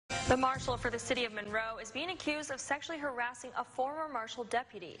The marshal for the city of Monroe is being accused of sexually harassing a former Marshal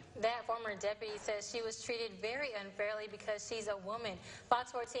deputy. That former deputy says she was treated very unfairly because she's a woman.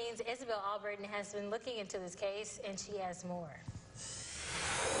 Fox 14's Isabel Alberton has been looking into this case, and she has more.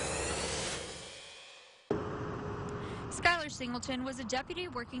 Skylar Singleton was a deputy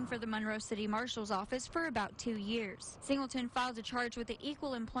working for the Monroe City Marshal's office for about 2 years. Singleton filed a charge with the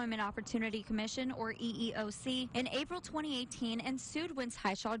Equal Employment Opportunity Commission, or EEOC, in April 2018 and sued Wince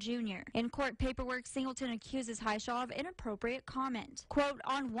Highshaw Jr. In court paperwork, Singleton accuses Highshaw of inappropriate comment. Quote,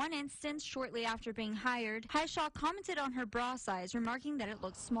 on one instance, shortly after being hired, Highshaw commented on her bra size, remarking that it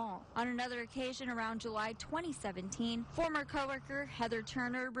looked small. On another occasion, around July 2017, former coworker Heather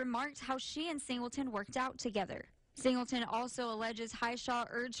Turner remarked how she and Singleton worked out together. Singleton also alleges Highshaw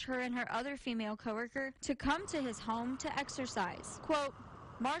urged her and her other female coworker to come to his home to exercise. Quote,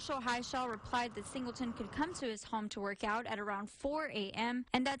 Marshal Highshaw replied that Singleton could come to his home to work out at around 4 a.m.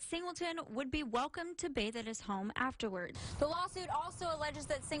 and that Singleton would be welcome to bathe at his home afterward. The lawsuit also alleges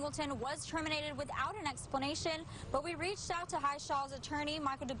that Singleton was terminated without an explanation, but we reached out to Highshaw's attorney,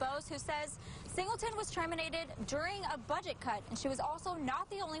 Michael DuBose, who says Singleton was terminated during a budget cut, and she was also not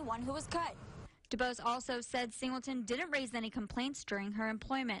the only one who was cut. DuBose also said Singleton didn't raise any complaints during her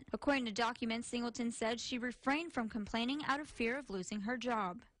employment. According to documents, Singleton said she refrained from complaining out of fear of losing her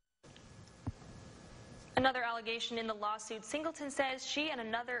job. Another allegation in the lawsuit, Singleton says she and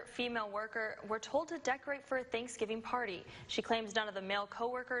another female worker were told to decorate for a Thanksgiving party. She claims none of the male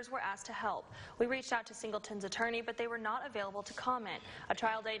co-workers were asked to help. We reached out to Singleton's attorney, but they were not available to comment. A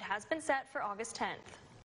trial date has been set for August 10th.